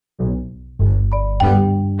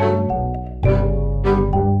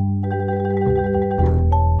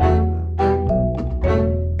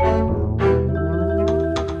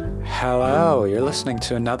listening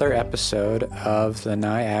to another episode of the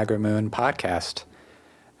Niagara Moon podcast.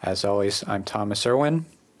 As always, I'm Thomas Irwin.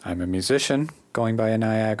 I'm a musician going by a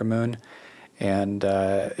Niagara Moon. And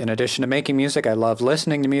in addition to making music, I love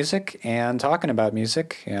listening to music and talking about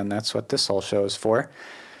music, and that's what this whole show is for.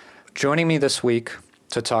 Joining me this week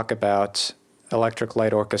to talk about Electric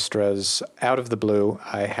Light Orchestra's Out of the Blue,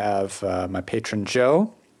 I have my patron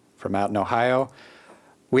Joe from out in Ohio.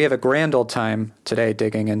 We have a grand old time today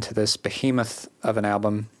digging into this behemoth of an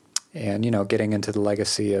album and, getting into the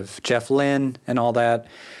legacy of Jeff Lynne and all that.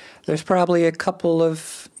 There's probably a couple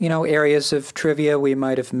of, areas of trivia we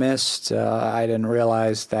might have missed. I didn't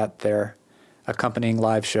realize that their accompanying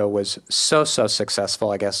live show was so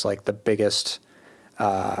successful. I guess like the biggest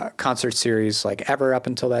concert series like ever up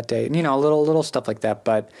until that date. And, little stuff like that.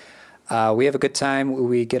 But we have a good time.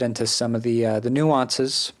 We get into some of the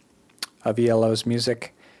nuances of ELO's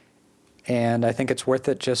music. And I think it's worth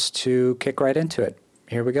it just to kick right into it.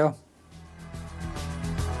 Here we go.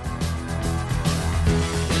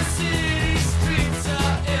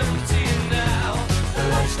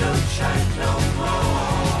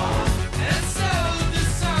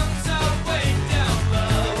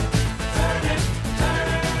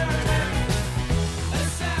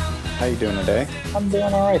 How you doing today? I'm doing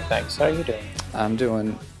all right, thanks. How are you doing? I'm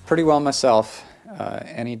doing pretty well myself.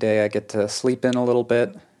 Any day I get to sleep in a little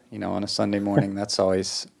bit, on a Sunday morning, that's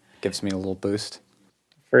always gives me a little boost.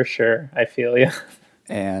 For sure. I feel you.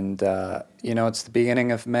 And, it's the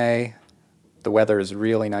beginning of May. The weather is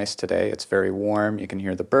really nice today. It's very warm. You can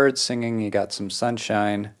hear the birds singing. You got some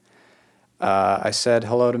sunshine. I said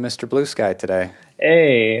hello to Mr. Blue Sky today.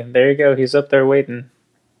 Hey, there you go. He's up there waiting.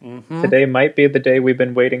 Mm-hmm. Today might be the day we've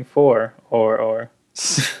been waiting for, or.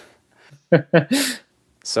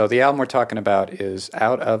 So the album we're talking about is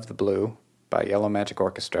Out of the Blue by Yellow Magic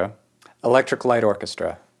Orchestra. Electric Light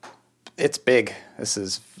Orchestra. It's big. This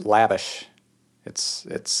is lavish.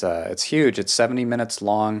 It's huge. It's 70 minutes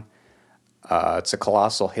long. It's a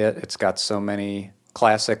colossal hit. It's got so many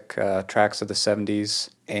classic tracks of the 70s,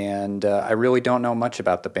 and I really don't know much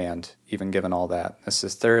about the band, even given all that.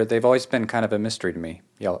 They've always been kind of a mystery to me.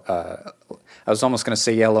 I was almost going to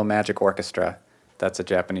say Yellow Magic Orchestra. That's a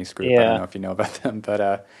Japanese group. Yeah. I don't know if you know about them,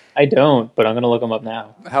 but I don't. But I'm going to look them up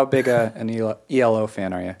now. How big an ELO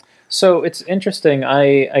fan are you? So it's interesting.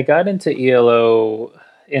 I got into ELO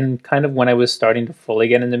in kind of when I was starting to fully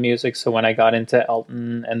get into music. So when I got into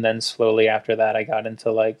Elton, and then slowly after that, I got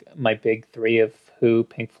into like my big three of Who,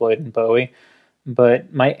 Pink Floyd, and Bowie.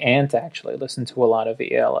 But my aunt actually listened to a lot of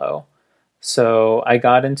ELO. So I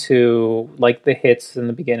got into like the hits in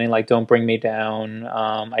the beginning, like Don't Bring Me Down.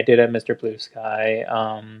 I did have Mr. Blue Sky,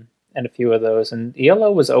 and a few of those. And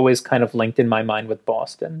ELO was always kind of linked in my mind with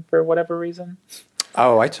Boston for whatever reason.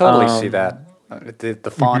 Oh, I totally see that. The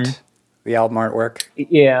font, the album artwork.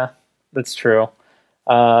 Yeah, that's true.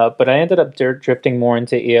 But I ended up drifting more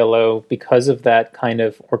into ELO because of that kind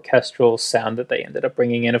of orchestral sound that they ended up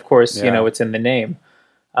bringing in. Of course, it's in the name.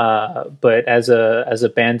 But as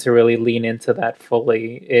a band to really lean into that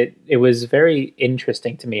fully, it was very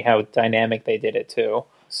interesting to me how dynamic they did it too.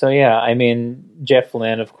 So yeah, I mean, Jeff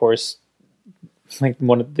Lynne, of course, like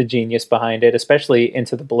one of the genius behind it, especially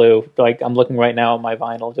Into the Blue. Like I'm looking right now at my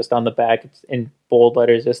vinyl, just on the back, it's in bold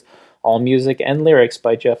letters, just all music and lyrics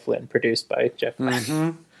by Jeff Lynne, produced by Jeff Lynne.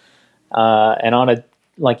 Mm-hmm. And on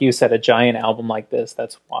like you said, a giant album like this,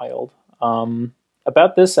 that's wild.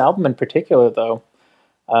 About this album in particular, though,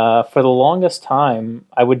 for the longest time,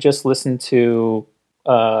 I would just listen to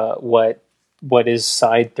what is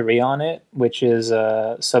side 3 on it, which is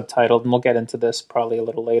subtitled, and we'll get into this probably a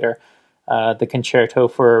little later, The Concerto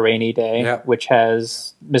for a Rainy Day, yeah. Which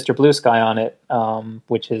has Mr. Blue Sky on it,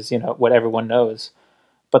 which is, what everyone knows.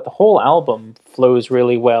 But the whole album flows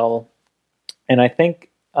really well, and I think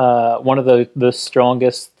one of the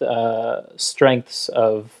strongest strengths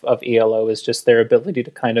of ELO is just their ability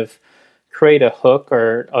to kind of create a hook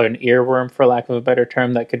or an earworm, for lack of a better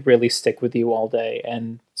term, that could really stick with you all day.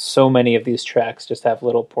 And so many of these tracks just have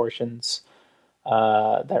little portions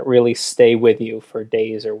that really stay with you for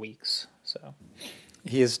days or weeks. So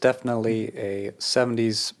he is definitely a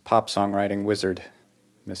 70s pop songwriting wizard,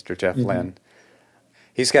 Mr. Jeff Lynne.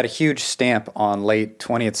 He's got a huge stamp on late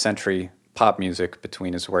 20th century pop music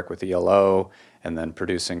between his work with ELO and then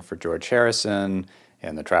producing for George Harrison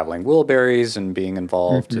and the Traveling Wilburys and being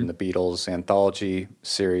involved in the Beatles anthology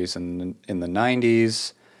series in the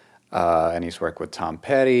 90s. And he's worked with Tom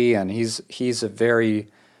Petty, and he's a very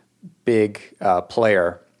big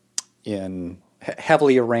player in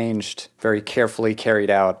heavily arranged, very carefully carried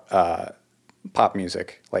out pop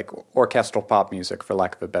music, like orchestral pop music, for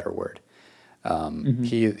lack of a better word.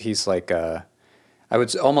 He's like I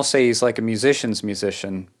would almost say he's like a musician's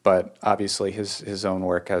musician, but obviously his own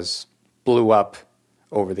work has blew up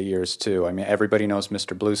over the years too. I mean, everybody knows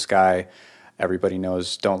Mr. Blue Sky, everybody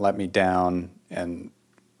knows Don't Let Me Down, and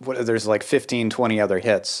there's like 15, 20 other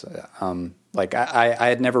hits. Like I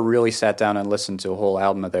had never really sat down and listened to a whole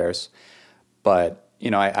album of theirs, but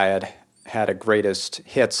I had a greatest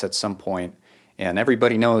hits at some point, and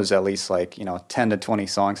everybody knows at least like 10 to 20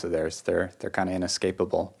 songs of theirs. They're kind of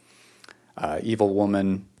inescapable. Evil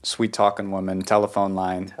Woman, Sweet Talking Woman, Telephone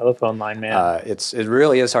Line, man. It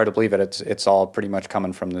really is hard to believe it. It's all pretty much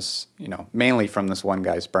coming from this, mainly from this one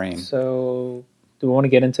guy's brain. So, do we want to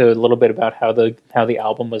get into a little bit about how the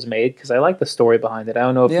album was made? Because I like the story behind it. I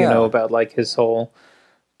don't know if you know about like his whole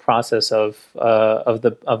process of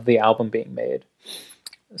the album being made.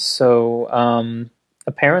 So,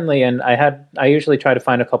 apparently, and I usually try to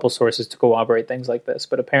find a couple sources to corroborate things like this,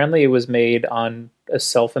 but apparently it was made on a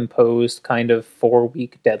self-imposed kind of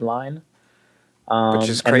 4-week deadline. Which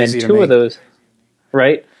is crazy and then two of those,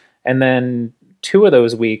 right? And then 2 of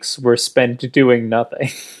those weeks were spent doing nothing.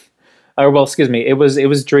 Or, well, excuse me, it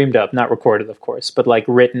was dreamed up, not recorded, of course, but like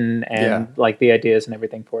written and like the ideas and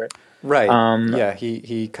everything for it. Right.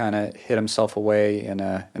 He kind of hid himself away in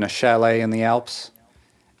a chalet in the Alps.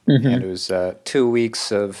 Mm-hmm. And it was 2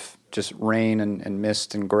 weeks of just rain and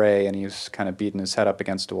mist and gray, and he was kind of beating his head up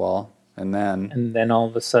against a wall. And then all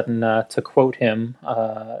of a sudden, to quote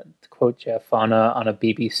Jeff on a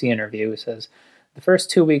BBC interview, he says, "The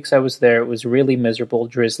first 2 weeks I was there, it was really miserable,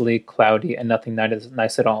 drizzly, cloudy, and nothing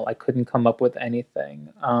nice at all. I couldn't come up with anything."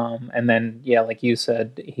 And then, like you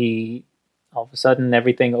said, all of a sudden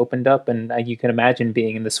everything opened up, and you can imagine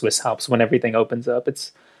being in the Swiss Alps when everything opens up.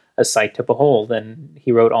 It's a sight to behold. And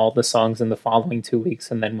he wrote all the songs in the following 2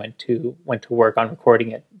 weeks, and then went to work on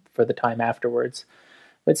recording it for the time afterwards.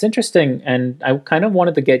 But it's interesting, and I kind of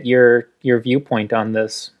wanted to get your viewpoint on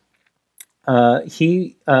this.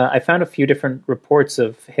 I found a few different reports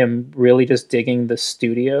of him really just digging the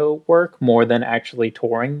studio work more than actually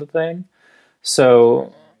touring the thing.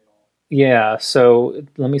 So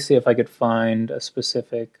let me see if I could find a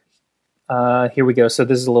specific. Here we go. So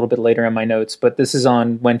this is a little bit later in my notes, but this is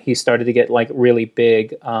on when he started to get like really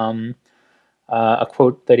big. A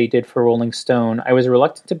quote that he did for Rolling Stone: "I was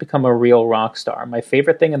reluctant to become a real rock star. My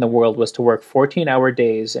favorite thing in the world was to work 14-hour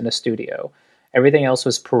days in a studio. Everything else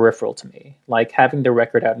was peripheral to me, like having the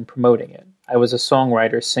record out and promoting it. I was a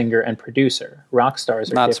songwriter, singer, and producer. Rock stars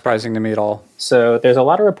are not different." surprising to me at all. So there's a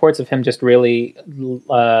lot of reports of him just really,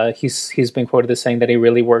 he's been quoted as saying that he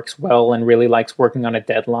really works well and really likes working on a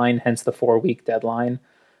deadline, hence the 4-week deadline.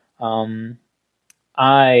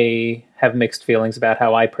 I have mixed feelings about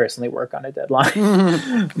how I personally work on a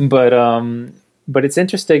deadline, but it's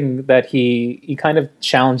interesting that he kind of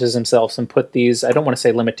challenges himself and put these, I don't want to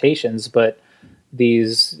say limitations, but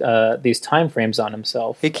these time frames on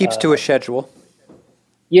himself. He keeps to a schedule.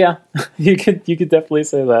 Yeah, you could definitely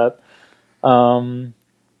say that.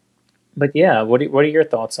 But yeah, what are your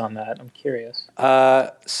thoughts on that? I'm curious.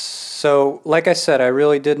 So like I said, I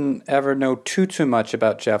really didn't ever know too much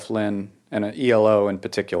about Jeff Lynne and ELO in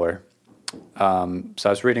particular. So I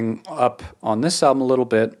was reading up on this album a little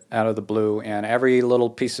bit out of the blue, and every little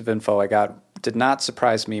piece of info I got did not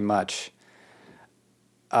surprise me much.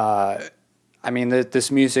 I mean, this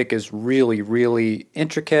music is really, really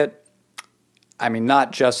intricate. I mean,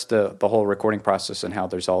 not just the whole recording process and how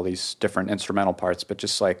there's all these different instrumental parts, but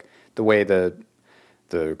just like the way the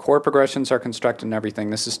chord progressions are constructed and everything.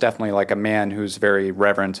 This is definitely like a man who's very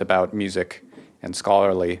reverent about music and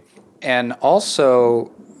scholarly. And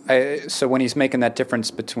also, so when he's making that difference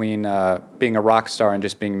between being a rock star and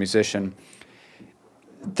just being a musician,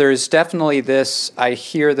 there's definitely this, I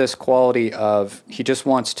hear this quality of he just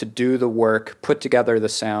wants to do the work, put together the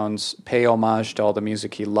sounds, pay homage to all the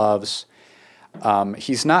music he loves.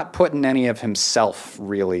 He's not putting any of himself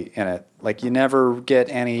really in it. Like, you never get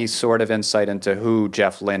any sort of insight into who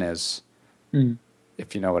Jeff Lynne is,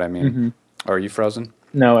 if you know what I mean. Mm-hmm. Or are you frozen?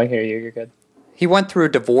 No, I hear you. You're good. He went through a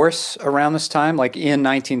divorce around this time, like in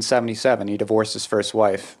 1977. He divorced his first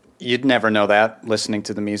wife. You'd never know that listening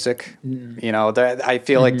to the music. You know, I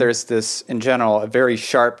feel like there's this, in general, a very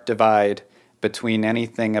sharp divide between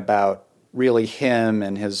anything about really him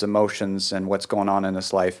and his emotions and what's going on in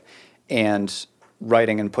his life and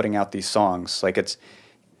writing and putting out these songs. Like it's,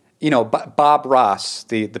 Bob Ross,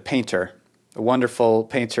 the painter, a wonderful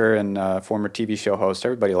painter and former TV show host.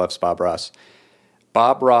 Everybody loves Bob Ross.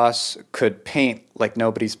 Bob Ross could paint like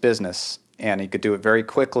nobody's business, and he could do it very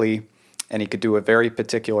quickly, and he could do a very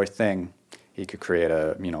particular thing. He could create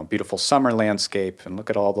a beautiful summer landscape and look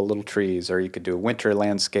at all the little trees, or he could do a winter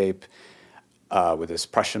landscape. with his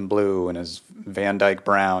Prussian blue and his Van Dyke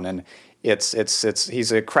brown, and it's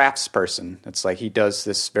he's a craftsperson. It's like he does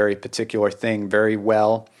this very particular thing very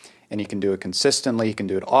well, and he can do it consistently. He can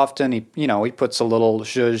do it often. He puts a little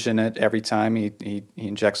zhuzh in it every time. He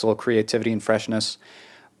injects a little creativity and freshness,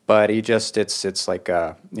 but it's like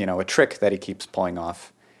a trick that he keeps pulling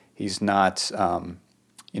off. He's not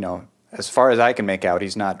as far as I can make out,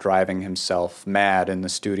 he's not driving himself mad in the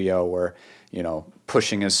studio or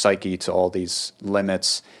pushing his psyche to all these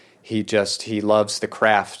limits. He loves the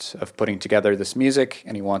craft of putting together this music,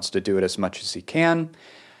 and he wants to do it as much as he can.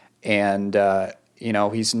 And,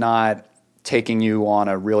 he's not taking you on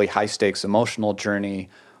a really high-stakes emotional journey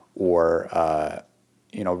or,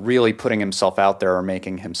 really putting himself out there or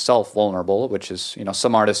making himself vulnerable, which is,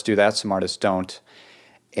 some artists do that, some artists don't.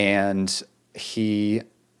 And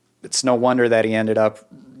it's no wonder that he ended up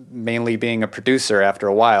mainly being a producer after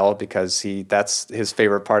a while, because that's his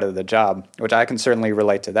favorite part of the job, which I can certainly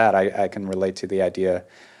relate to that. I can relate to the idea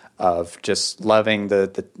of just loving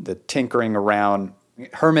the tinkering around,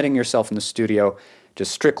 hermiting yourself in the studio,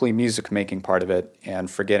 just strictly music making part of it,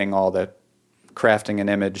 and forgetting all the crafting an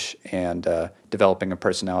image and developing a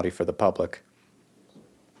personality for the public.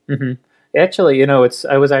 Mm-hmm. Actually,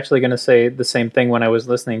 I was actually going to say the same thing when I was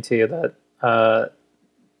listening to you,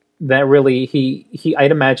 that really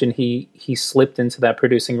I'd imagine he slipped into that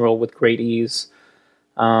producing role with great ease.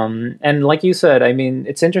 And like you said, I mean,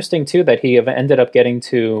 it's interesting too that he ended up getting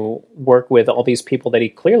to work with all these people that he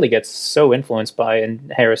clearly gets so influenced by,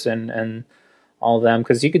 and Harrison and all of them,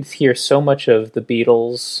 because you could hear so much of the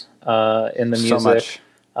Beatles in the music. So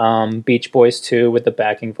much. Beach Boys too, with the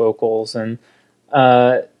backing vocals, and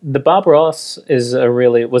the Bob Ross was a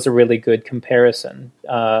really good comparison.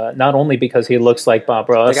 Not only because he looks like Bob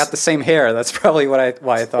Ross, they got the same hair. That's probably why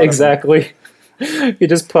I thought exactly. You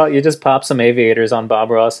just pop some aviators on Bob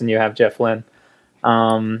Ross and you have Jeff Lynne.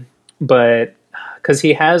 But because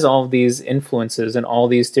he has all of these influences and all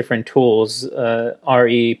these different tools,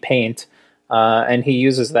 RE Paint, and he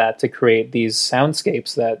uses that to create these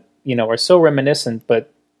soundscapes that are so reminiscent,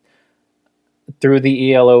 but through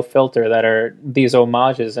the ELO filter, that are these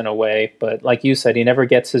homages in a way. But like you said, he never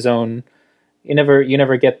gets his own. You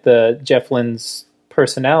never get the Jeff Lynne's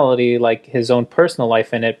personality, like his own personal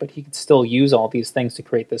life in it. But he could still use all these things to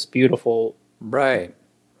create this beautiful, right?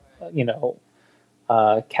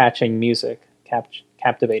 Catching music,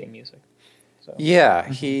 captivating music. So. Yeah,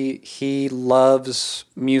 he loves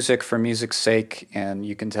music for music's sake, and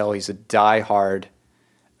you can tell he's a diehard,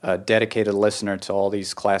 dedicated listener to all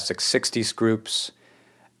these classic 60s groups.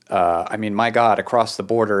 I mean, my God, Across the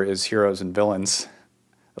Border is heroes and villains,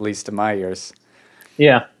 at least in my ears.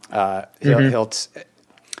 Yeah.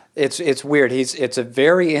 It's weird. It's a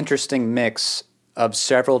very interesting mix of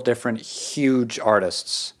several different huge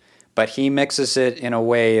artists, but he mixes it in a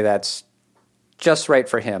way that's just right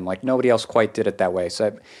for him. Like nobody else quite did it that way.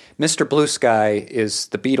 So Mr. Blue Sky is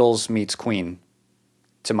the Beatles meets Queen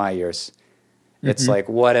to my ears. It's like,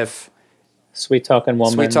 what if Sweet Talking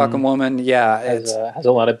Woman, yeah, has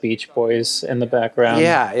a lot of Beach Boys in the background.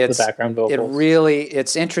 Yeah, the background vocals.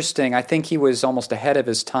 It's interesting. I think he was almost ahead of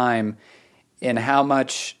his time in how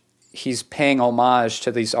much he's paying homage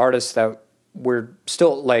to these artists that were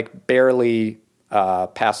still like barely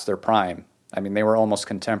past their prime. I mean, they were almost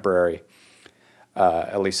contemporary,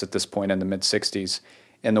 at least at this point in the mid 60s.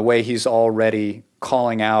 And the way he's already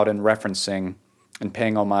calling out and referencing and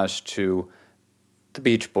paying homage to the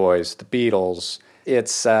Beach Boys, the Beatles.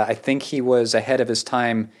 I think he was ahead of his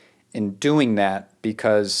time in doing that,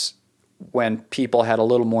 because when people had a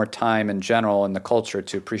little more time in general in the culture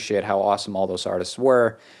to appreciate how awesome all those artists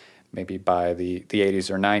were, maybe by the 80s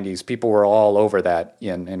or 90s, people were all over that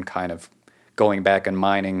in kind of going back and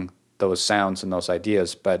mining those sounds and those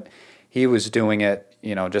ideas. But he was doing it,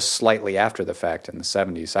 just slightly after the fact in the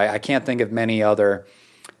 70s. I can't think of many other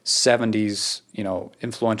 70s,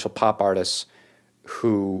 influential pop artists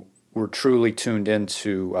who were truly tuned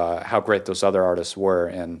into how great those other artists were,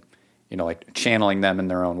 and like channeling them in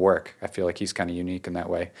their own work. I feel like he's kind of unique in that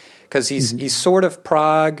way, because he's sort of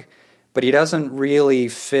prog, but he doesn't really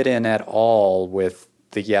fit in at all with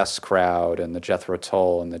the Yes crowd and the Jethro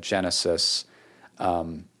Tull and the Genesis.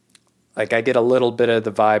 Like I get a little bit of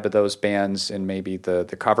the vibe of those bands in maybe the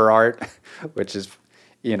cover art, which is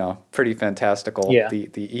pretty fantastical. Yeah.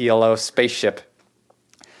 The ELO spaceship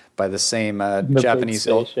by the same Japanese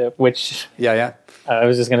spaceship, which yeah. I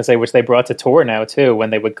was just going to say, which they brought to tour now too,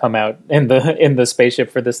 when they would come out in the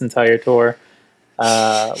spaceship for this entire tour,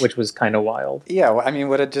 which was kind of wild. Yeah, I mean,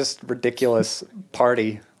 what a just ridiculous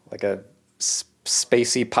party, like a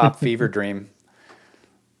spacey pop fever dream.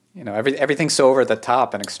 Everything's so over the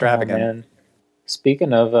top and extravagant. Oh, man.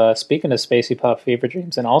 Speaking of spacey pop fever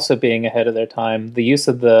dreams, and also being ahead of their time, the use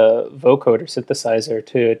of the vocoder synthesizer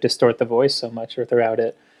to distort the voice so much or throughout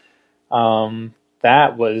it,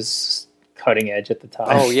 that was cutting edge at the time.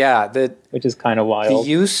 Oh yeah, which is kind of wild. The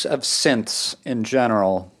use of synths in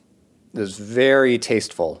general is very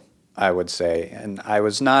tasteful, I would say, and I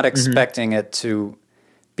was not expecting it to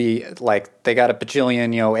be like they got a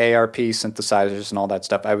bajillion, ARP synthesizers and all that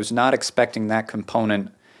stuff. I was not expecting that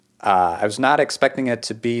component. I was not expecting it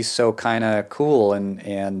to be so kind of cool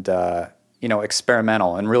and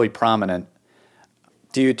experimental and really prominent.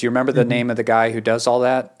 Do you remember the name of the guy who does all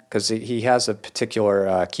that? Because he has a particular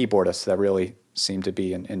keyboardist that really seemed to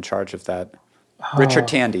be in charge of that. Oh. Richard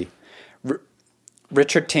Tandy.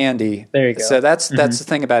 Richard Tandy. There you go. So that's the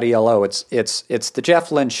thing about ELO. It's the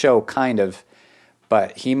Jeff Lynne show kind of,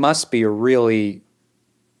 but he must be a really,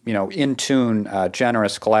 in tune,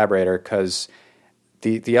 generous collaborator because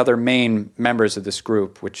the other main members of this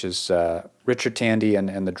group, which is Richard Tandy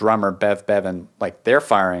and the drummer Bev Bevan, like they're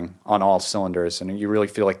firing on all cylinders, and you really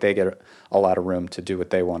feel like they get a lot of room to do what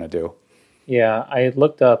they want to do. Yeah, I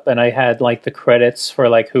looked up and I had like the credits for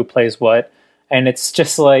like who plays what, and it's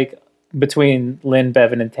just like between Lynn,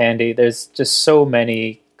 Bevan, and Tandy, there's just so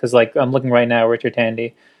many. Because like I'm looking right now, Richard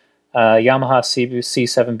Tandy, Yamaha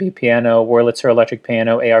C7B piano, Wurlitzer electric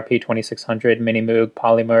piano, ARP 2600, Mini Moog,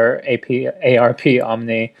 Polymer, ARP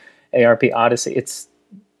Omni, ARP Odyssey. It's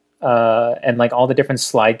and like all the different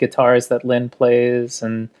slide guitars that Lynn plays,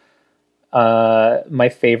 and my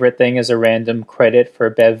favorite thing is a random credit for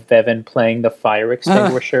Bev Bevan playing the fire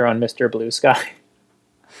extinguisher on Mr. Blue Sky.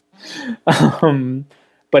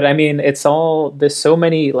 But I mean, there's so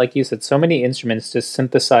many, like you said, so many instruments just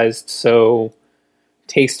synthesized so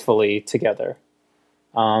tastefully together,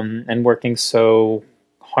 and working so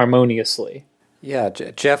harmoniously. Yeah,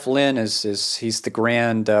 Jeff Lynne he's the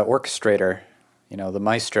grand orchestrator, the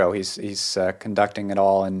maestro. He's conducting it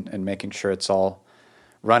all and making sure it's all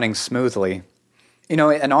running smoothly.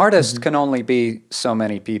 An artist can only be so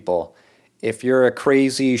many people. If you're a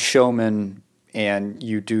crazy showman and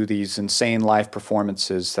you do these insane live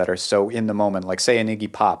performances that are so in the moment, like say an Iggy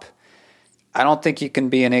Pop, I don't think you can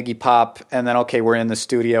be an Iggy Pop and then, okay, we're in the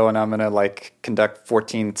studio and I'm going to like conduct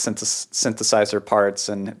 14 synthesizer parts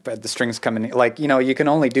and the strings come in. Like, you can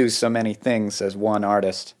only do so many things as one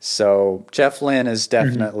artist. So Jeff Lynne is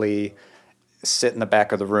definitely sit in the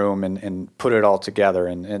back of the room and put it all together.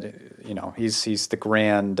 And he's the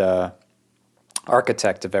grand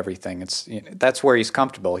architect of everything. That's where he's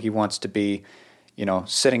comfortable. He wants to be,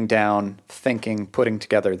 sitting down, thinking, putting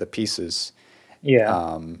together the pieces.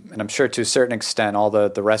 Yeah. And I'm sure to a certain extent, all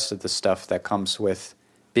the rest of the stuff that comes with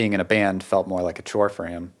being in a band felt more like a chore for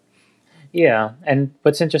him. Yeah. And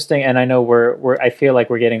what's interesting, and I know I feel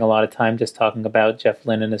like we're getting a lot of time just talking about Jeff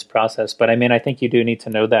Lynne and his process, but I mean, I think you do need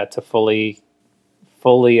to know that to fully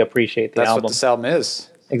appreciate the album. That's what this album is.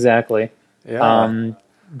 Exactly. Yeah.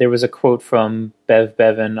 There was a quote from Bev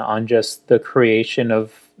Bevan on just the creation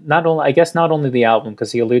of not only the album,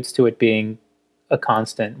 because he alludes to it being a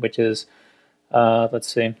constant, which is, let's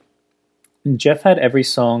see. Jeff had every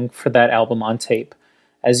song for that album on tape.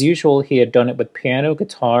 As usual, he had done it with piano,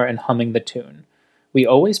 guitar, and humming the tune. We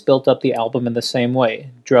always built up the album in the same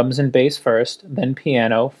way. Drums and bass first, then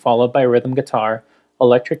piano, followed by rhythm guitar.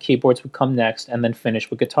 Electric keyboards would come next, and then finish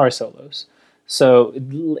with guitar solos. So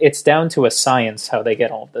it's down to a science how they get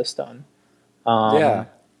all of this done. Yeah.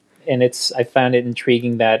 And I found it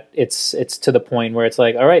intriguing that it's to the point where it's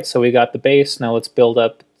like, all right, so we got the bass, now let's build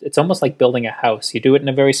up. It's almost like building a house. You do it in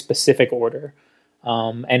a very specific order,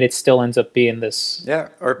 and it still ends up being this. Yeah,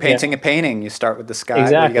 or painting a painting. You start with the sky.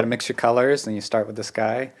 Exactly. You got to mix your colors, and you start with the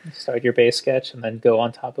sky. You start your base sketch, and then go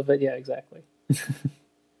on top of it. Yeah, exactly.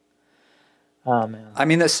 Oh man. I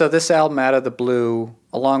mean, so this album, Out of the Blue,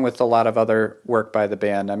 along with a lot of other work by the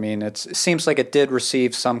band, I mean, it seems like it did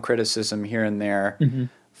receive some criticism here and there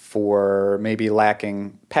for maybe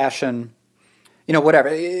lacking passion.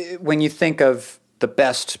 Whatever. When you think of the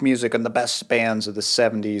best music and the best bands of the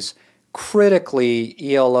 70s, critically,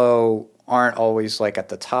 ELO aren't always like at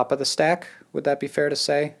the top of the stack. Would that be fair to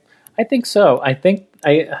say? I think so. I think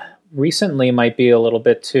recently might be a little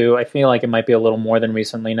bit too. I feel like it might be a little more than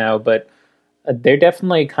recently now, but they're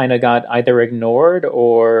definitely kind of got either ignored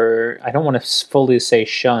or, I don't want to fully say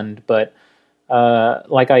shunned, but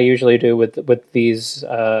like I usually do with these,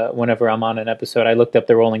 whenever I'm on an episode, I looked up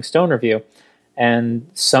the Rolling Stone review, and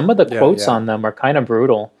some of the quotes on them are kind of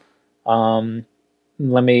brutal.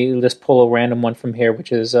 Let me just pull a random one from here,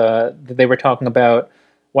 which is they were talking about,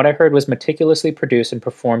 what I heard was meticulously produced and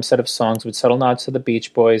performed set of songs with subtle nods to the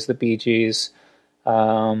Beach Boys, the Bee Gees,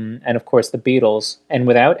 and of course the Beatles, and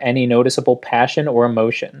without any noticeable passion or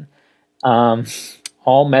emotion. Um,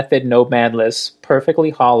 all method, no madness, perfectly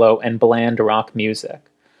hollow and bland rock music.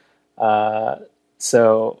 Uh,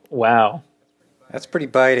 so, wow. That's pretty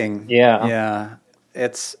biting. Yeah.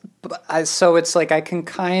 Yeah. So it's like I can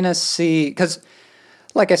kind of see, because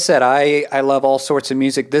like I said, I love all sorts of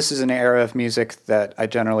music. This is an era of music that I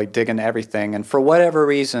generally dig into everything. And for whatever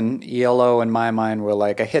reason, ELO in my mind were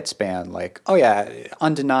like a hits band. Like, oh yeah,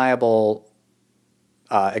 undeniable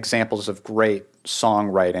examples of great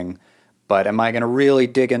songwriting. But am I going to really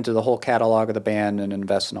dig into the whole catalog of the band and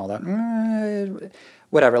invest in all that?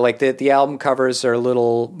 Whatever. Like the album covers are a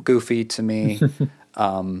little goofy to me.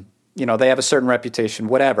 They have a certain reputation,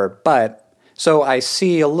 whatever. But so I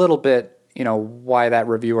see a little bit, why that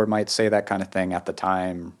reviewer might say that kind of thing at the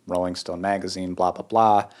time, Rolling Stone magazine, blah, blah,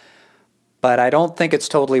 blah. But I don't think it's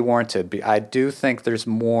totally warranted. I do think there's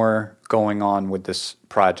more going on with this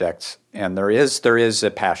project, and there is a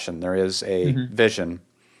passion, there is a vision.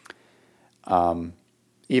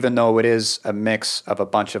 Even though it is a mix of a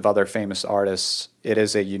bunch of other famous artists, it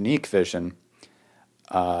is a unique vision.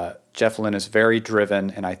 Jeff Lynne is very driven,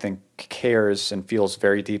 and I think cares and feels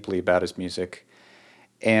very deeply about his music.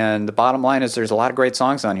 And the bottom line is, there's a lot of great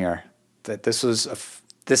songs on here. That this is a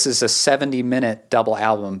 70-minute double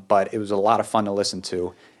album, but it was a lot of fun to listen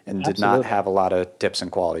to, and did not have a lot of dips in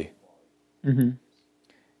quality. Mm-hmm.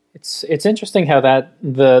 It's interesting how that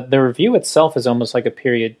the review itself is almost like a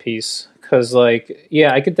period piece, because I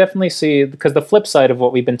could definitely see, because the flip side of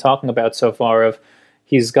what we've been talking about so far, of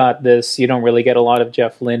he's got this, you don't really get a lot of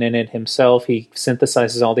Jeff Lynne in it himself. He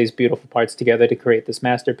synthesizes all these beautiful parts together to create this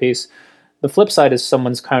masterpiece. The flip side is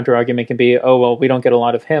someone's counter argument can be, oh, well, we don't get a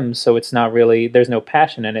lot of him, so it's not really, there's no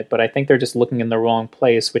passion in it. But I think they're just looking in the wrong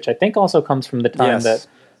place, which I think also comes from the time that,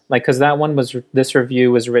 because this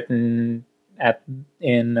review was written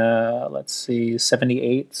in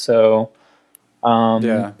 78. So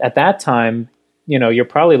at that time, you're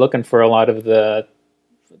probably looking for a lot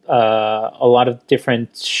of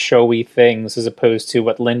different showy things as opposed to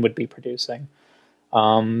what Lynne would be producing.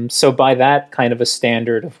 So by that kind of a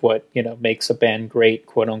standard of what, makes a band great,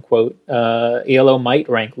 quote unquote, ELO might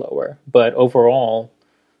rank lower. But overall,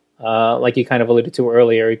 like you kind of alluded to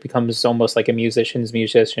earlier, it becomes almost like a musician's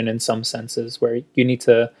musician in some senses, where you need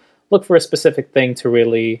to look for a specific thing to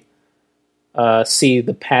really see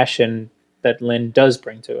the passion that Lynne does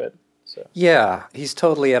bring to it. So. Yeah, he's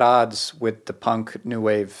totally at odds with the punk new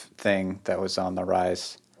wave thing that was on the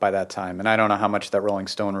rise by that time. And I don't know how much that Rolling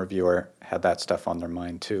Stone reviewer had that stuff on their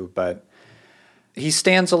mind too, but he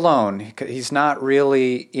stands alone. He's not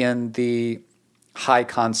really in the high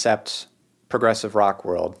concept progressive rock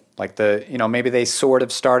world. Like maybe they sort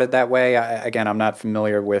of started that way. Again, I'm not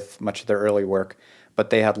familiar with much of their early work, but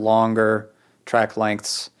they had longer track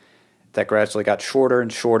lengths that gradually got shorter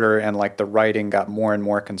and shorter, and like the writing got more and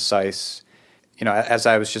more concise. As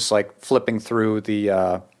I was just like flipping through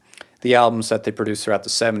the albums that they produced throughout the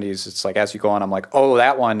 70s, it's like as you go on, I'm like, oh,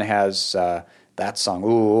 that one has that song.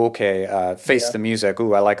 Ooh, okay. Face the Music.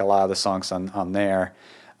 Ooh, I like a lot of the songs on there.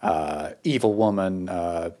 Evil Woman,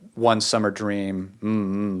 One Summer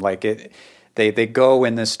Dream. Like it, they go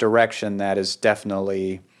in this direction that is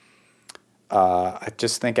definitely, I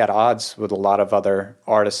just think, at odds with a lot of other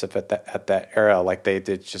artists at that era. Like they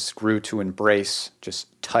just grew to embrace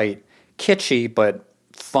just tight, kitschy, but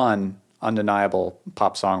fun, undeniable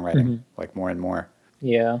pop songwriting, like more and more.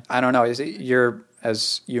 Yeah. I don't know.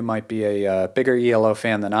 As you might be a bigger ELO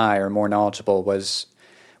fan than I, or more knowledgeable, was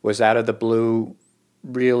Out of the Blue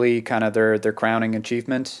really kind of their crowning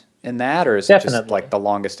achievement in that, or is Definitely. It just like the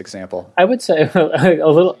longest example? I would say a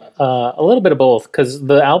little bit of both, because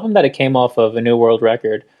the album that it came off of, A New World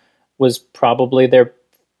Record, was probably their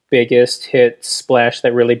biggest hit splash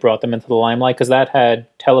that really brought them into the limelight, because that had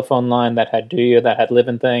Telephone Line, that had Do You, that had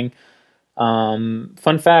Livin' Thing.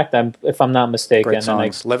 Fun fact, if I'm not mistaken, great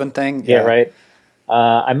songs. Livin' Thing, yeah, right.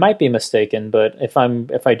 I might be mistaken, but if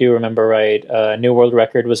I do remember right, New World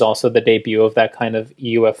Record was also the debut of that kind of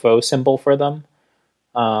UFO symbol for them.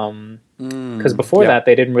 Because before that,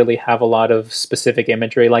 they didn't really have a lot of specific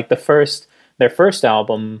imagery. Like their first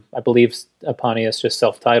album, I believe Eponymous, just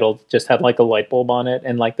self-titled, just had like a light bulb on it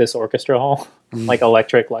and like this orchestra hall, like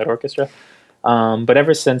electric light orchestra. But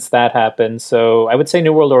ever since that happened, so I would say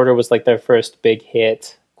New World Order was like their first big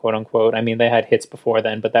hit, quote unquote. I mean, they had hits before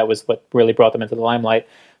then, but that was what really brought them into the limelight,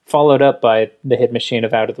 followed up by the hit machine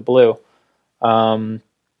of Out of the Blue.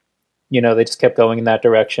 They just kept going in that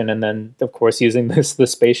direction, and then, of course, using the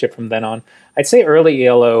spaceship from then on. I'd say early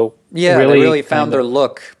ELO... Yeah, they really found their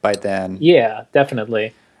look by then. Yeah,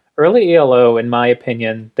 definitely. Early ELO, in my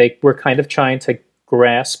opinion, they were kind of trying to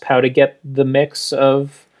grasp how to get the mix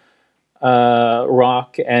of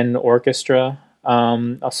rock and orchestra.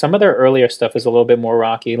 Some of their earlier stuff is a little bit more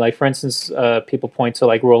rocky. Like, for instance, people point to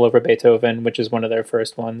like Roll Over Beethoven, which is one of their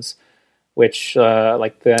first ones, which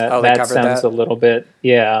like that sounds a little bit,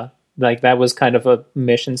 yeah, like that was kind of a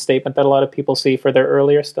mission statement that a lot of people see for their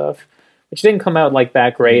earlier stuff, which didn't come out like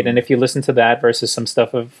that great. And if you listen to that versus some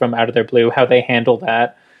stuff from Out of Their Blue, how they handle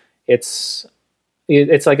that, it's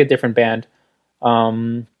like a different band.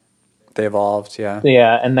 They evolved, yeah.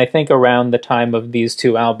 Yeah, and I think around the time of these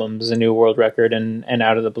two albums, A New World Record and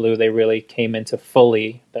Out of the Blue, they really came into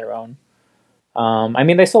fully their own. I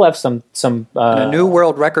mean, they still have some. And A New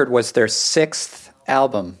World Record was their 6th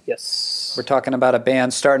album. Yes, we're talking about a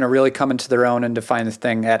band starting to really come into their own and define the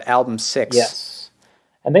thing at album 6. Yes,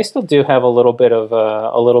 and they still do have a little bit of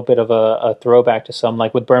a throwback to some,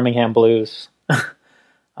 like with Birmingham Blues.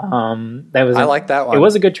 I like that one. It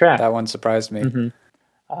was a good track. That one surprised me. Mm-hmm.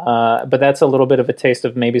 But that's a little bit of a taste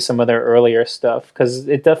of maybe some of their earlier stuff, because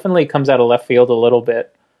it definitely comes out of left field a little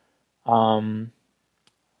bit. But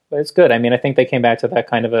it's good. I mean, I think they came back to that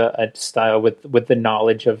kind of a style with the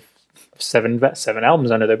knowledge of seven albums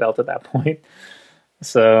under their belt at that point.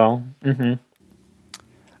 So,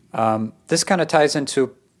 this kind of ties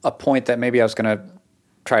into a point that maybe I was going to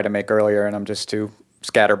try to make earlier, and I'm just too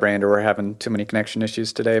scatterbrained, or we're having too many connection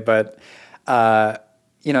issues today. But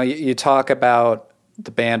you talk about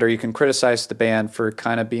the band, or you can criticize the band for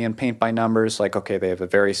kind of being paint by numbers. Like, okay, they have a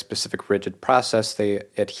very specific, rigid process they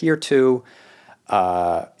adhere to.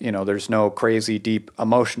 There's no crazy, deep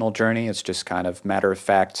emotional journey. It's just kind of matter of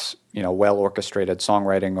fact, well orchestrated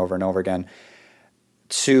songwriting over and over again.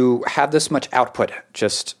 To have this much output,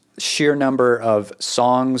 just sheer number of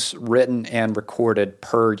songs written and recorded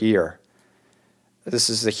per year. This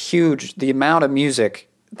is the amount of music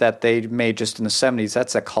that they made just in the 70s.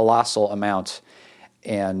 That's a colossal amount.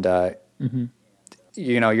 And,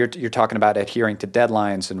 you're talking about adhering to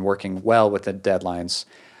deadlines and working well with the deadlines.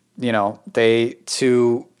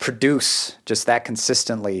 To produce just that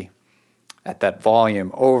consistently at that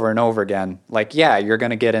volume over and over again, like, yeah, you're going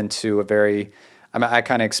to get into I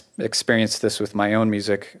kind of experienced this with my own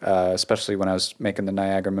music, especially when I was making the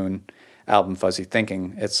Niagara Moon album, Fuzzy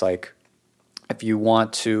Thinking. It's like, if you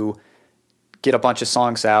want to get a bunch of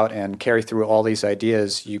songs out and carry through all these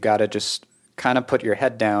ideas, you got to just kind of put your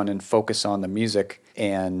head down and focus on the music.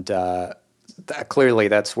 And clearly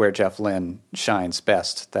that's where Jeff Lynne shines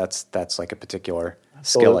best. That's like a particular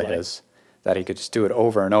skill of his, that he could just do it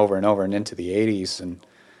over and over and over and into the 80s. And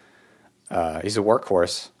he's a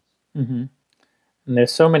workhorse. Mm-hmm. And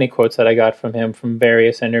there's so many quotes that I got from him from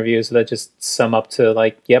various interviews that just sum up to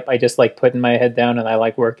like, yep, I just like putting my head down and I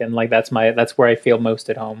like working. Like that's where I feel most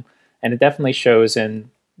at home. And it definitely shows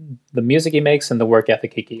in the music he makes and the work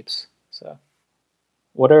ethic he keeps. So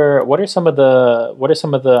what are some of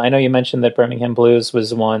the I know you mentioned that Birmingham Blues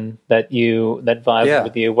was one that vibed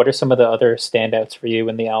with you. What are some of the other standouts for you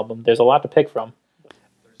in the album? There's a lot to pick from.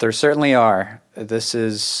 There certainly are. This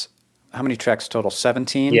is, how many tracks total?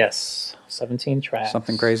 17? Yes, 17 tracks.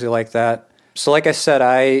 Something crazy like that. So like I said,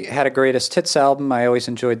 I had a Greatest Hits album. I always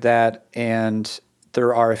enjoyed that. And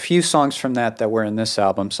there are a few songs from that were in this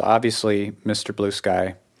album. So obviously, Mr. Blue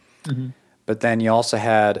Sky. Mm-hmm. But then you also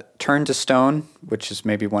had Turn to Stone, which is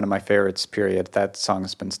maybe one of my favorites, period. That song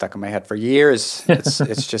has been stuck in my head for years.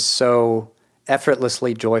 It's just so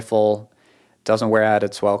effortlessly joyful, doesn't wear out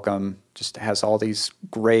its welcome, just has all these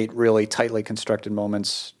great, really tightly constructed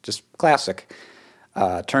moments, just classic.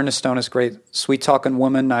 Turn to Stone is great. Sweet Talkin'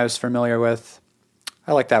 Woman I was familiar with.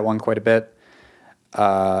 I like that one quite a bit.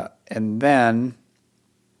 And then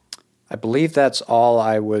I believe that's all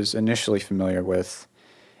I was initially familiar with.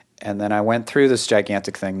 And then I went through this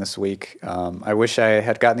gigantic thing this week. I wish I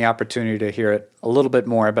had gotten the opportunity to hear it a little bit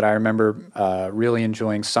more, but I remember really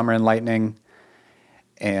enjoying Summer and Lightning,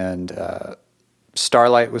 and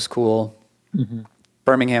Starlight was cool. Mm-hmm.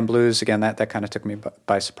 Birmingham Blues, again, that kind of took me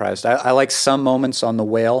by surprise. I like some moments on The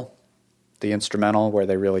Whale, the instrumental, where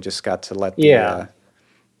they really just got to let the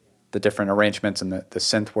different arrangements and the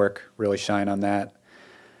synth work really shine on that.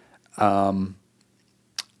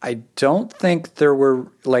 I don't think there were,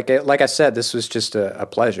 like I said, this was just a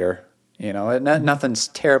pleasure. Nothing's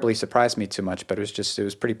terribly surprised me too much, but it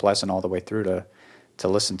was pretty pleasant all the way through to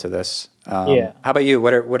listen to this. How about you?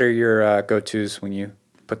 What are your go-tos when you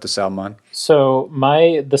put this album on? So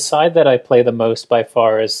the side that I play the most by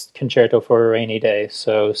far is Concerto for a Rainy Day.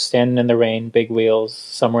 So Standing in the Rain, Big Wheels,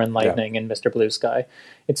 Summer and Lightning, and Mr. Blue Sky.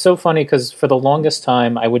 It's so funny because for the longest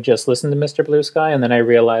time I would just listen to Mr. Blue Sky, and then I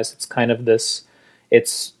realized it's kind of this.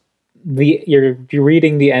 You're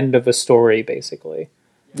reading the end of a story, basically.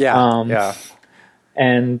 Yeah.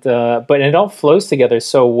 And but it all flows together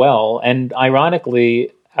so well. And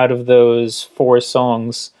ironically, out of those 4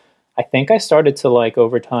 songs, I think I started to like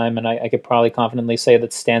over time, and I could probably confidently say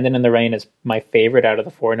that "Standing in the Rain" is my favorite out of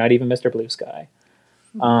the 4. Not even "Mr. Blue Sky."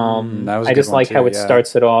 That was a I good just one like too, how it yeah.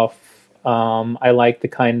 starts it off. I like the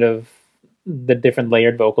kind of the different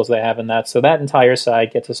layered vocals they have in that. So that entire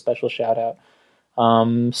side gets a special shout out.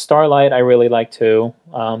 Starlight, I really like too.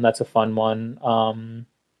 That's a fun one.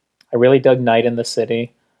 I really dug Night in the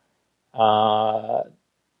City. That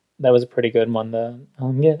was a pretty good one.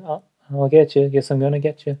 I'll get you. Guess I'm gonna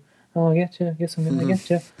get you. I'll get you. Guess I'm gonna get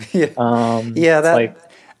you. Yeah, It's like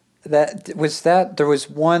that there was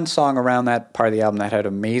one song around that part of the album that had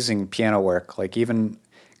amazing piano work. Like, even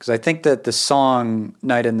because I think that the song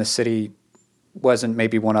 "Night in the City" wasn't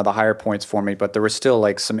maybe one of the higher points for me, but there were still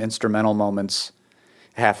like some instrumental moments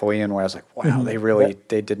halfway in where I was like, wow,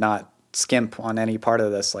 they did not skimp on any part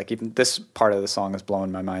of this. Like, even this part of the song is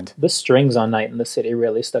blowing my mind. the strings on Night in the City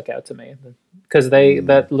really stuck out to me because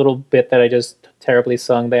that little bit that I just terribly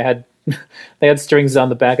sung, they had they had strings on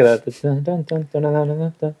the back of that,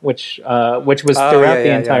 which was throughout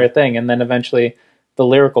the entire thing, and then eventually the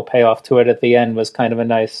lyrical payoff to it at the end was kind of a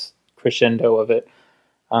nice crescendo of it.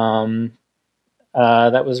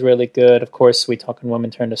 That was really good. Of course, "We Talking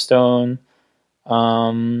Women Turn to Stone."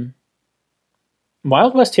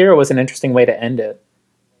 Wild West Hero was an interesting way to end it.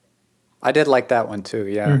 I did like that one too,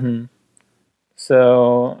 yeah.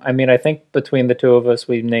 So, I mean, I think between the two of us,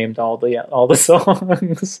 we named all the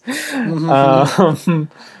songs.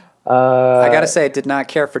 I gotta say, I did not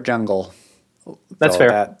care for Jungle. That's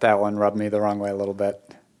fair. That one rubbed me the wrong way a little bit.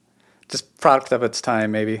 Just product of its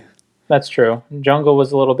time, maybe. That's true. Jungle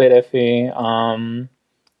was a little bit iffy.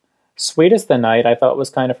 Sweet as the Night, I thought was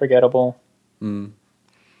kind of forgettable.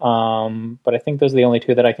 But I think those are the only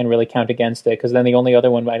two that I can really count against it, because then the only other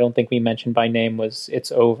one I don't think we mentioned by name was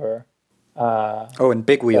 "It's Over." And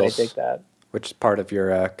Big Wheels. I dig that. Which is part of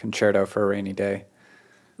your concerto for a rainy day.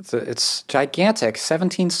 It's gigantic,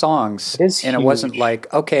 17 songs. It is and huge. It wasn't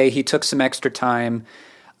like, okay, he took some extra time,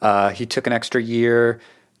 he took an extra year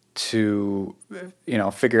to,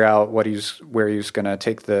 figure out where he was going to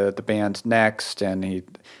take the band next, and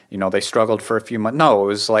they struggled for a few months. No, it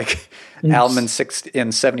was like album in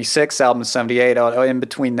 76, album in 78. In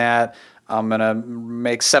between that, I'm gonna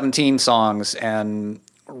make 17 songs and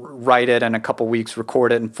write it in a couple weeks,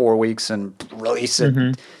 record it in 4 weeks, and release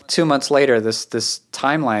it 2 months later. This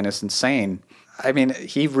timeline is insane. I mean,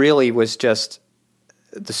 he really was just.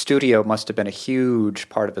 The studio must have been a huge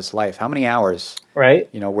part of his life. How many hours? Right.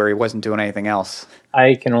 Where he wasn't doing anything else.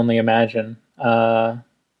 I can only imagine.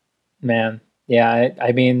 Man. Yeah,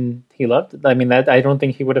 I mean, he loved it. I mean, that I don't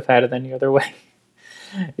think he would have had it any other way.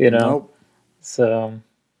 Nope. So.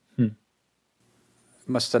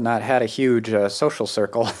 Must have not had a huge social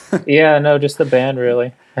circle. Yeah, no, just the band,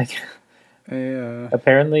 really. Yeah.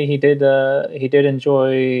 Apparently, he did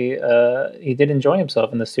enjoy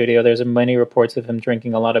himself in the studio. There's many reports of him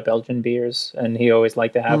drinking a lot of Belgian beers, and he always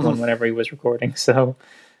liked to have one whenever he was recording. So,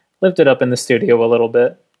 lived it up in the studio a little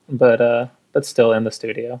bit, but still in the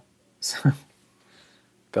studio. So.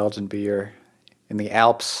 Belgian beer in the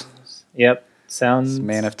Alps. Yep, sounds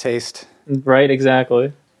man of taste. Right,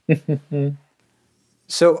 exactly.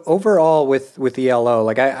 So overall, with ELO,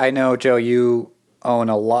 like I know, Joe, you own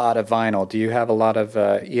a lot of vinyl. Do you have a lot of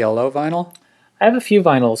ELO vinyl? I have a few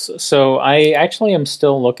vinyls. So I actually am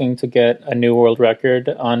still looking to get a New World Record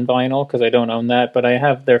on vinyl because I don't own that. But I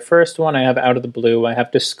have their first one. I have Out of the Blue. I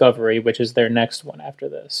have Discovery, which is their next one after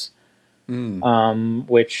this,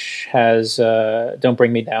 which has Don't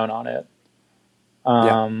Bring Me Down on it.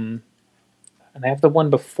 And I have the one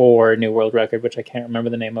before New World Record, which I can't remember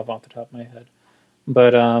the name of off the top of my head.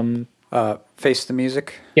 But Face the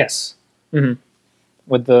Music? Yes.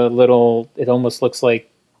 With the little, it almost looks like,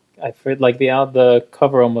 the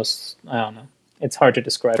cover almost, I don't know. It's hard to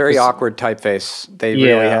describe. Very awkward typeface. They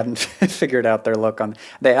really hadn't figured out their look on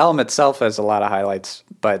the album itself. Has a lot of highlights,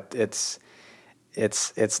 but it's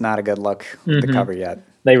not a good look with the cover yet.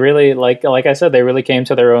 They really like I said, they really came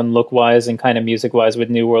to their own look wise and kind of music wise with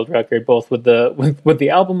New World Record, both with the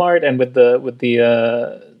album art and with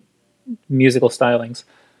the musical stylings.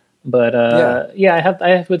 But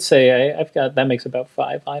I would say I've got, that makes about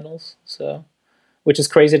 5 vinyls. So, which is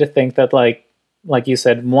crazy to think that like you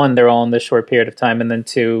said, 1, they're all in this short period of time, and then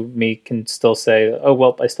 2, me can still say, oh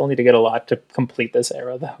well, I still need to get a lot to complete this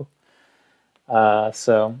era though. And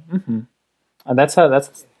that's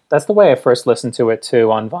the way I first listened to it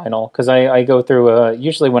too, on vinyl, because I go through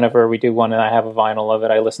usually whenever we do one and I have a vinyl of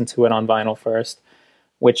it, I listen to it on vinyl first,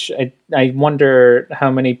 which I wonder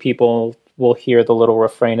how many people we'll hear the little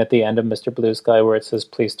refrain at the end of Mr. Blue Sky where it says,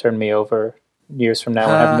 "Please turn me over." Years from now,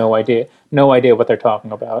 I have no idea what they're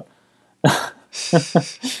talking about.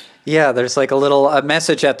 Yeah, there's like a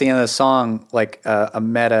message at the end of the song, like a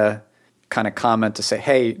meta kind of comment to say,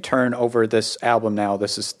 "Hey, turn over this album now.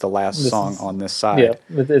 This is the last song on this side.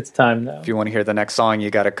 Yeah, it's time now. If you want to hear the next song, you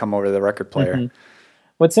got to come over to the record player." Mm-hmm.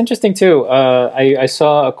 What's interesting too, I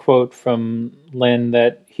saw a quote from Lynn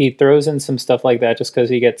that he throws in some stuff like that just because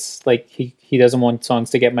he gets like he doesn't want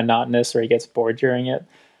songs to get monotonous or he gets bored during it.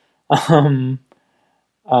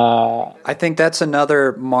 I think that's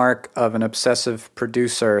another mark of an obsessive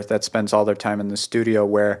producer that spends all their time in the studio,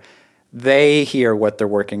 where they hear what they're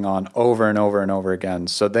working on over and over and over again.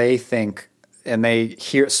 So they think, and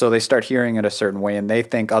so they start hearing it a certain way, and they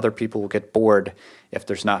think other people will get bored if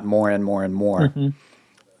there's not more and more and more mm-hmm.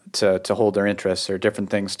 to hold their interests or different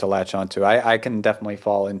things to latch onto. I can definitely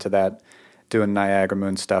fall into that doing Niagara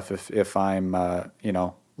Moon stuff if I'm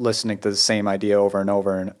listening to the same idea over and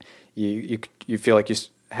over, and you feel like you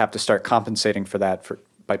have to start compensating for that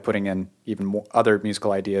by putting in even more other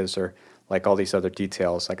musical ideas or like all these other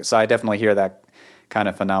details. Like, so I definitely hear that kind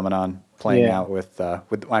of phenomenon playing out with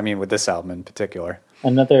this album in particular.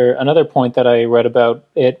 Another point that I read about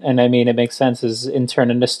it, and I mean it makes sense, is in Turn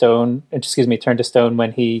to Stone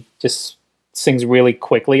when he just sings really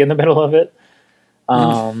quickly in the middle of it.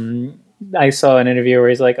 I saw an interview where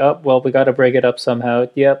he's like, "Oh, well, we got to break it up somehow."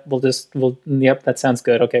 Yep, yep, that sounds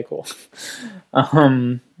good. Okay, cool.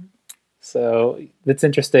 So it's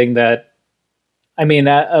interesting that, I mean,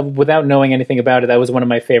 without knowing anything about it, that was one of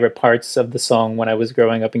my favorite parts of the song when I was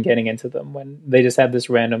growing up and getting into them, when they just have this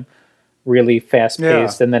random, really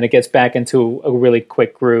fast-paced, and then it gets back into a really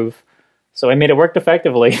quick groove. So I mean, it worked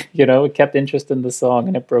effectively. It kept interest in the song,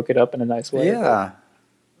 and it broke it up in a nice way. Yeah.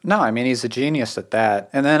 No, I mean, he's a genius at that.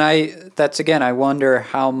 And then I wonder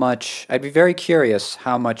how much, I'd be very curious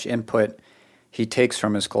how much input he takes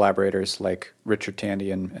from his collaborators like Richard Tandy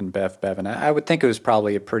and Bev Bevan. I would think it was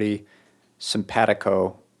probably a pretty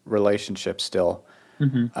simpatico relationship still.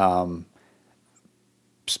 Mm-hmm.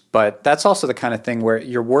 But that's also the kind of thing where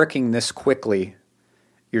you're working this quickly.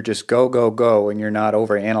 You're just go, go, go, and you're not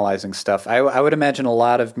over-analyzing stuff. I would imagine a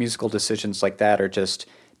lot of musical decisions like that are just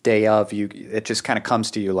day of. It just kind of comes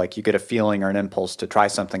to you, like you get a feeling or an impulse to try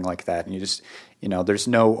something like that, and you just, there's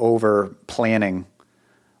no over-planning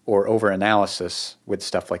or over-analysis with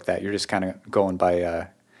stuff like that. You're just kind of going by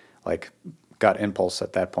like gut impulse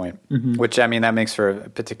at that point, mm-hmm. which, I mean, that makes for a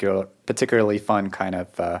particularly fun kind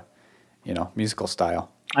of, musical style.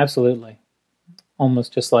 Absolutely.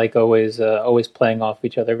 Almost just like always playing off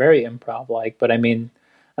each other, very improv-like. But I mean,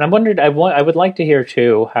 and I would like to hear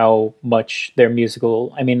too how much their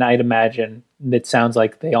musical, I mean, I'd imagine it sounds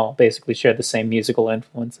like they all basically share the same musical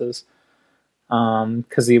influences.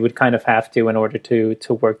 Because you would kind of have to in order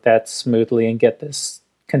to work that smoothly and get this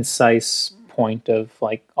concise point of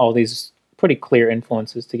like all these pretty clear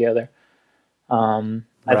influences together. Right.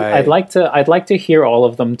 I'd like to hear all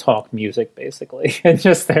of them talk music basically and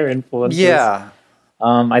just their influences. Yeah.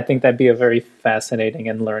 I think that'd be a very fascinating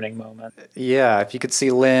and learning moment. Yeah, if you could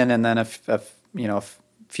see Lynn and then a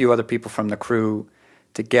few other people from the crew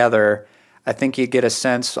together, I think you get a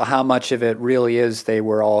sense of how much of it really is they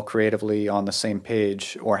were all creatively on the same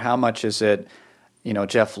page, or how much is it,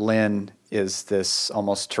 Jeff Lynne is this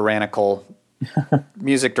almost tyrannical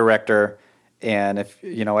music director, and if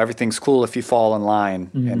everything's cool if you fall in line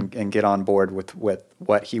mm-hmm. and get on board with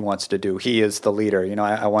what he wants to do. He is the leader.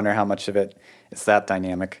 I wonder how much of it is that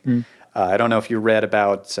dynamic. Mm. I don't know if you read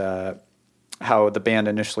about how the band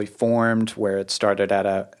initially formed, where it started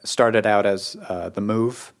out as The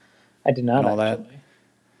Move. I did not actually.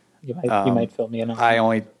 That. You might fill me in on that. I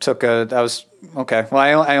only took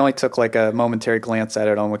I only took like a momentary glance at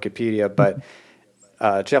it on Wikipedia, but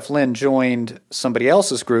Jeff Lynne joined somebody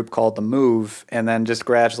else's group called The Move, and then just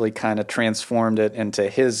gradually kind of transformed it into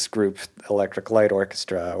his group, Electric Light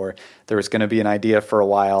Orchestra. Or there was going to be an idea for a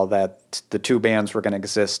while that the two bands were going to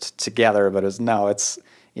exist together, but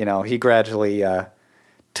he gradually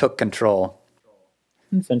took control.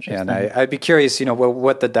 That's interesting. And I'd be curious,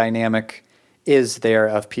 what the dynamic is there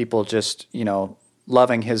of people just,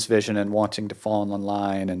 loving his vision and wanting to fall in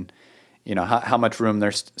line, and how much room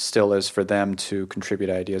there still is for them to contribute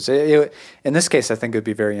ideas. In this case, I think it would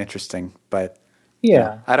be very interesting. But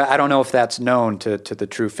yeah, I don't know if that's known to the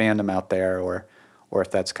true fandom out there, or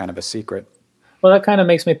if that's kind of a secret. Well, that kind of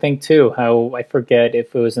makes me think too. How I forget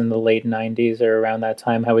if it was in the late '90s or around that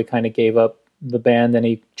time, how he kind of gave up the band and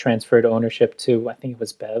he transferred ownership to, I think it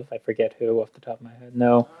was Bev. I forget who off the top of my head.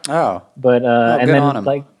 No. Oh. But and good then on him.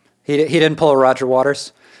 like he didn't pull a Roger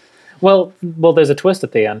Waters. Well, there's a twist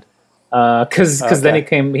at the end. Because then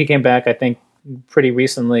he came back, I think, pretty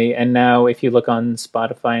recently, and now if you look on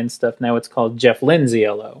Spotify and stuff, now it's called Jeff Lynne's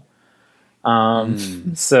ELO.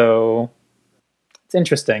 So it's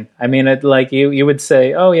interesting. I mean, like you would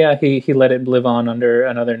say, oh yeah, he let it live on under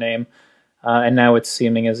another name, and now it's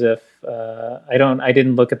seeming as if I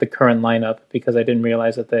didn't look at the current lineup because I didn't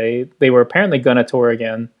realize that they were apparently gonna tour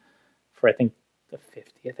again for, I think, the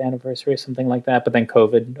 50th anniversary or something like that. But then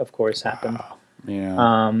COVID, of course, happened. Wow.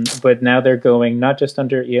 Yeah. But now they're going not just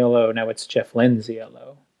under ELO. Now it's Jeff Lynne's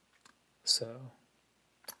ELO. So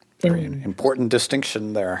very important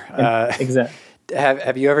distinction there. Exactly.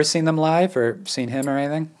 Have you ever seen them live or seen him or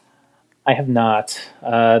anything? I have not.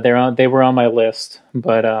 They were on my list,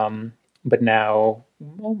 but now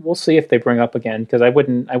we'll see if they bring up again, because I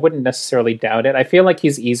wouldn't necessarily doubt it. I feel like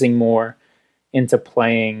he's easing more into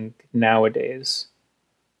playing nowadays.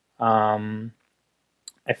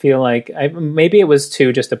 I feel like maybe it was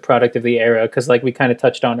too just a product of the era, because like we kind of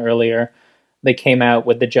touched on earlier, they came out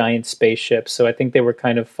with the giant spaceships, so I think they were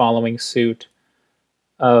kind of following suit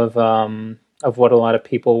of what a lot of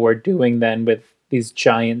people were doing then with these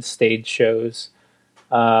giant stage shows.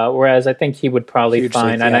 Whereas I think he would probably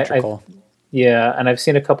find, and and I've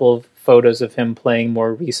seen a couple of photos of him playing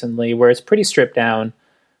more recently where it's pretty stripped down.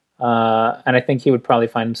 And I think he would probably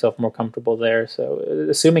find himself more comfortable there. So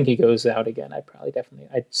assuming he goes out again,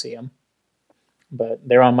 I'd see him. But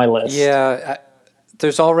they're on my list. Yeah,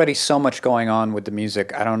 there's already so much going on with the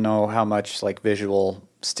music. I don't know how much like visual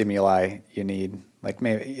stimuli you need. Like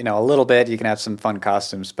maybe, a little bit, you can have some fun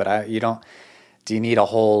costumes, but you don't. Do you need a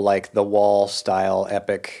whole like The Wall style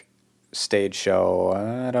epic stage show?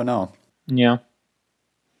 I don't know. Yeah.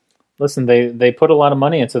 Listen, they put a lot of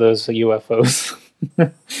money into those UFOs.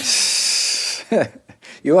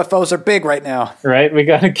 UFOs are big right now. Right? We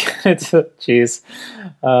gotta get it to... Jeez.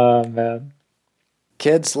 Oh, man.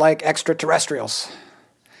 Kids like extraterrestrials.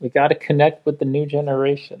 We gotta connect with the new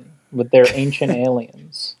generation, with their ancient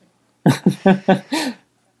aliens. It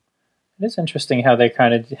is interesting how they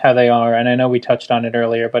are, and I know we touched on it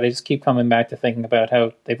earlier, but I just keep coming back to thinking about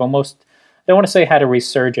how they've almost... I don't want to say had a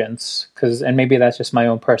resurgence, and maybe that's just my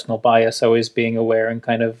own personal bias, always being aware and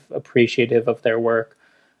kind of appreciative of their work.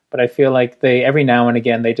 But I feel like every now and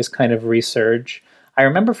again, they just kind of resurge. I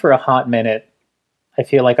remember for a hot minute, I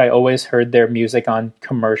feel like I always heard their music on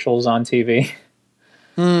commercials on TV,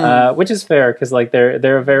 which is fair because like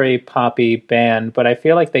they're a very poppy band, but I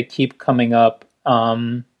feel like they keep coming up,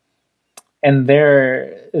 and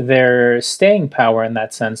their staying power in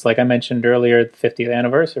that sense, like I mentioned earlier, the 50th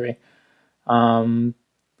anniversary.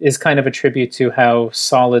 Is kind of a tribute to how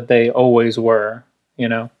solid they always were,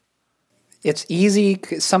 It's easy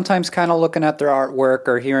sometimes kind of looking at their artwork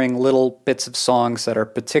or hearing little bits of songs that are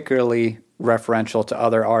particularly referential to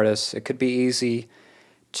other artists. It could be easy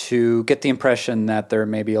to get the impression that they're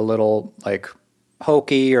maybe a little like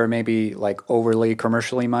hokey or maybe like overly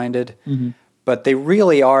commercially minded, but they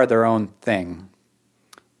really are their own thing,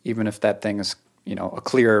 even if that thing is a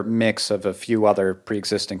clear mix of a few other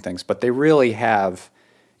pre-existing things. But they really have,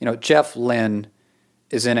 Jeff Lynne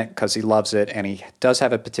is in it because he loves it, and he does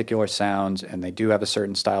have a particular sound, and they do have a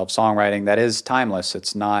certain style of songwriting that is timeless.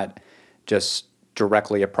 It's not just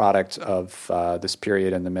directly a product of this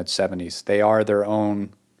period in the mid-'70s. They are their own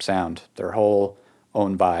sound, their whole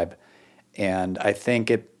own vibe. And I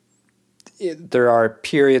think there are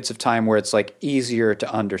periods of time where it's like easier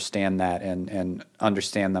to understand that and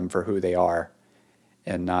understand them for who they are,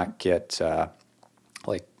 and not get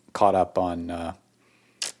like caught up on the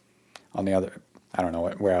other. I don't know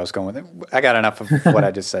where I was going with it. I got enough of what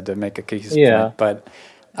I just said to make a case. Yeah. Point. But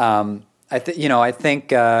I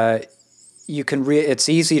think you can. It's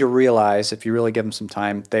easy to realize if you really give them some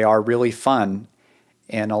time. They are really fun.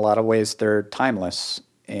 In a lot of ways, they're timeless,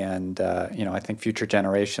 and I think future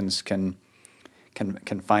generations can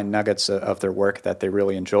find nuggets of their work that they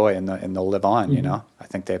really enjoy, and they'll live on. I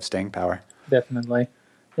think they have staying power. Definitely.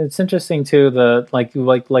 It's interesting too, like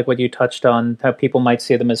what you touched on, how people might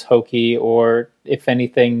see them as hokey, or if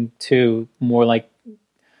anything too, more like,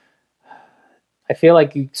 I feel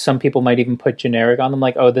like some people might even put generic on them,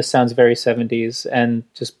 like, oh, this sounds very 70s, and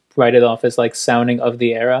just write it off as like sounding of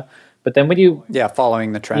the era. But then when you... Yeah,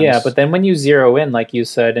 following the trends. Yeah, but then when you zero in, like you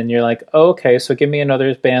said, and you're like, oh, okay, so give me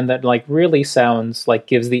another band that like really sounds like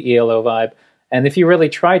gives the ELO vibe. And if you really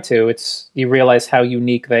try to, you realize how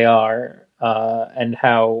unique they are. And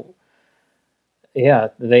how,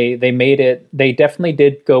 they made it. They definitely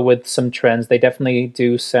did go with some trends. They definitely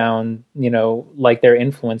do sound, like their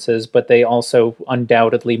influences, but they also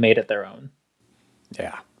undoubtedly made it their own.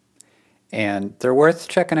 Yeah, and they're worth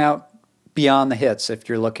checking out beyond the hits if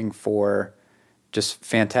you're looking for just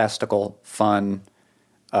fantastical, fun,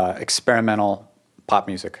 experimental pop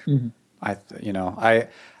music.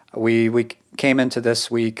 We came into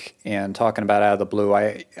this week and talking about Out of the Blue.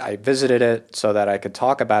 I visited it so that I could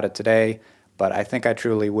talk about it today, but I think I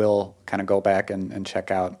truly will kind of go back and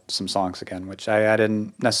check out some songs again, which I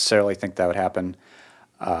didn't necessarily think that would happen.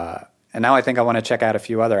 And now I think I want to check out a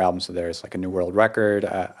few other albums of theirs, like A New World Record.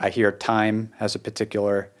 I hear Time has a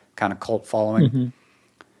particular kind of cult following. Mm-hmm.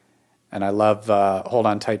 And I love Hold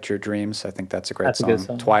On Tight to Your Dreams. I think that's a great song. A good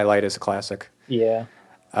song. Twilight is a classic. Yeah.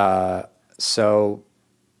 So,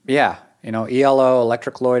 yeah, ELO,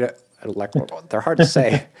 they're hard to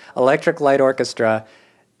say. Electric Light Orchestra.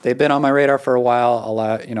 They've been on my radar for a while. A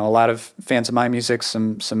lot of fans of my music,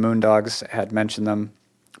 some Moondogs had mentioned them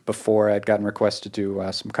before. I'd gotten requests to do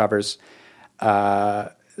some covers.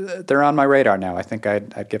 They're on my radar now. I think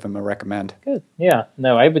I'd give them a recommend. Good. Yeah.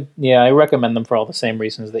 No, I would. Yeah, I recommend them for all the same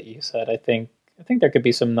reasons that you said. I think there could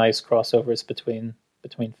be some nice crossovers between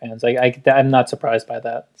fans. I'm not surprised by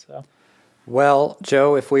that. So. Well,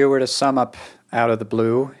 Joe, if we were to sum up Out of the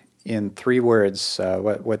Blue in 3 words,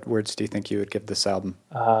 what words do you think you would give this album?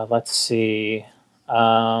 Let's see.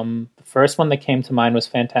 The first one that came to mind was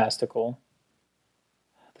fantastical.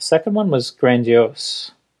 The second one was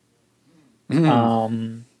grandiose.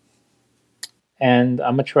 And I'm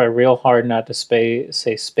gonna try real hard not to say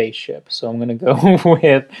spaceship. So I'm gonna go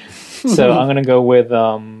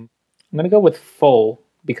with full,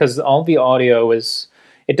 because all the audio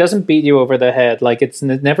it doesn't beat you over the head. Like it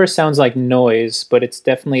never sounds like noise, but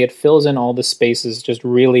it fills in all the spaces just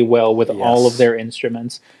really well with all of their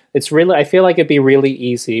instruments. I feel like it'd be really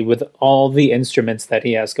easy with all the instruments that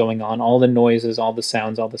he has going on, all the noises, all the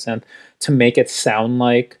sounds, all the sound, to make it sound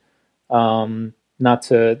like, not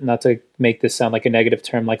to make this sound like a negative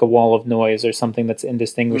term, like a wall of noise or something that's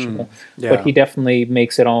indistinguishable. But he definitely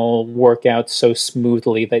makes it all work out so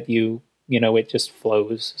smoothly that it just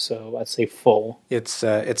flows. So I'd say full. It's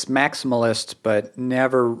maximalist, but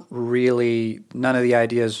never really, none of the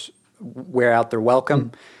ideas wear out their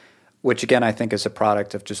welcome. Which, again, I think is a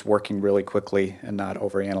product of just working really quickly and not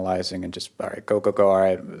overanalyzing and just, all right, go. All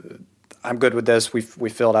right, I'm good with this. We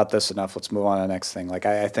filled out this enough. Let's move on to the next thing. Like,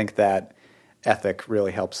 I think that ethic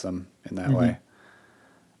really helps them in that way.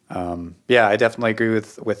 I definitely agree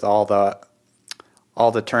with all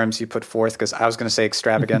the terms you put forth, because I was going to say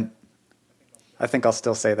extravagant. I think I'll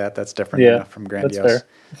still say that. That's different enough from grandiose. That's fair.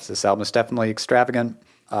 So this album is definitely extravagant.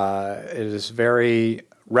 It is very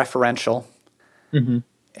referential. Mm-hmm.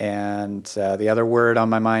 And the other word on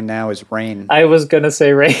my mind now is rain. I was going to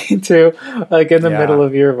say rain too. Like in the middle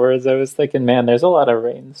of your words, I was thinking, man, there's a lot of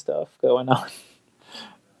rain stuff going on.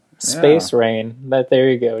 Space rain. There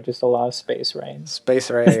you go. Just a lot of space rain. Space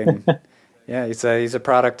rain. Yeah, he's a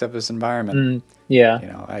product of his environment.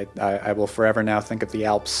 I will forever now think of the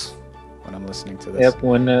Alps when I'm listening to this. Yep,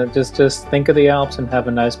 when just think of the Alps and have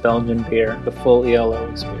a nice Belgian beer, the full ELO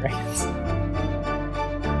experience.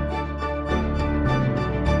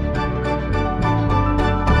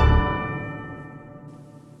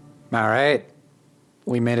 All right,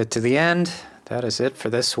 we made it to the end. That is it for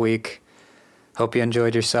this week. Hope you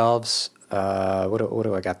enjoyed yourselves. What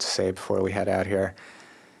do I got to say before we head out here?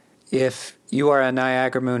 If you are a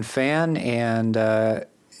Niagara Moon fan, and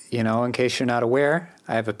in case you're not aware,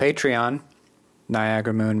 I have a Patreon,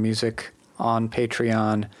 Niagara Moon Music on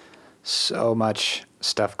Patreon. So much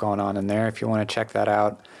stuff going on in there. If you want to check that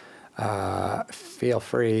out, feel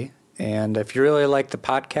free. And if you really like the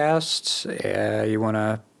podcast, you want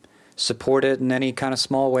to support it in any kind of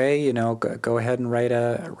small way, go ahead and write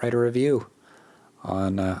a review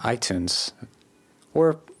on iTunes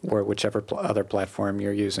or whichever other platform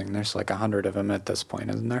you're using. There's like 100 of them at this point,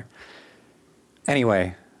 isn't there?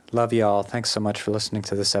 Anyway, love y'all. Thanks so much for listening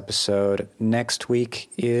to this episode. Next week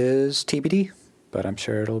is TBD, but I'm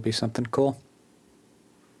sure it'll be something cool.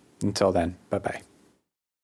 Until then, bye-bye.